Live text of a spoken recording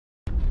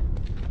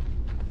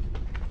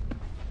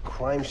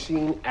crime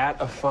scene at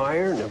a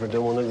fire. Never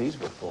done one of these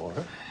before.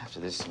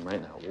 After this, you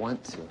might not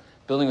want to.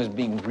 Building was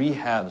being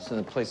rehabbed, so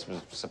the place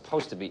was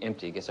supposed to be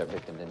empty. I guess our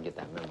victim didn't get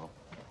that memo.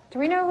 Do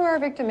we know who our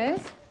victim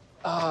is?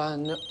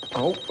 No.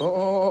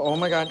 Oh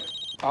my God.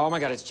 Oh my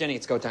God, it's Jenny.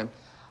 It's go time.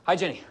 Hi,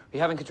 Jenny. Are you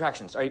having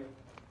contractions? Are you...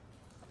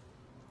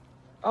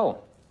 Oh.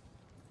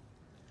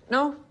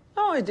 No,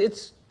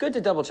 it's good to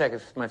double check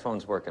if my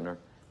phone's working or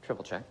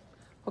triple check.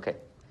 Okay. All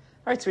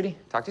right, sweetie.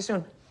 Talk to you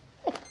soon.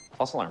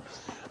 False alarm.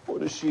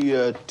 What is she,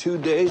 2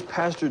 days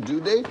past her due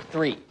date?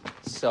 3.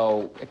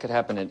 So it could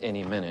happen at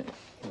any minute.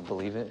 Can you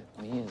believe it?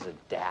 Me as a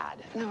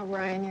dad. No,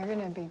 Ryan, you're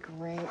gonna be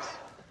great.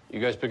 You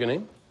guys pick a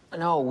name?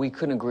 No, we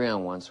couldn't agree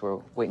on one, so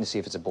we're waiting to see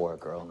if it's a boy or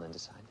girl and then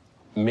decide.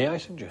 May I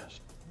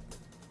suggest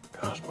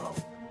Cosmo?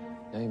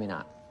 No, you may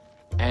not.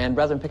 And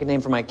rather than pick a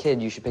name for my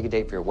kid, you should pick a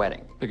date for your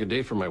wedding. Pick a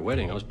date for my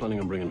wedding. I was planning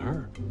on bringing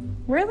her.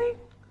 Really?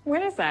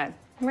 When is that?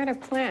 I might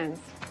have plans.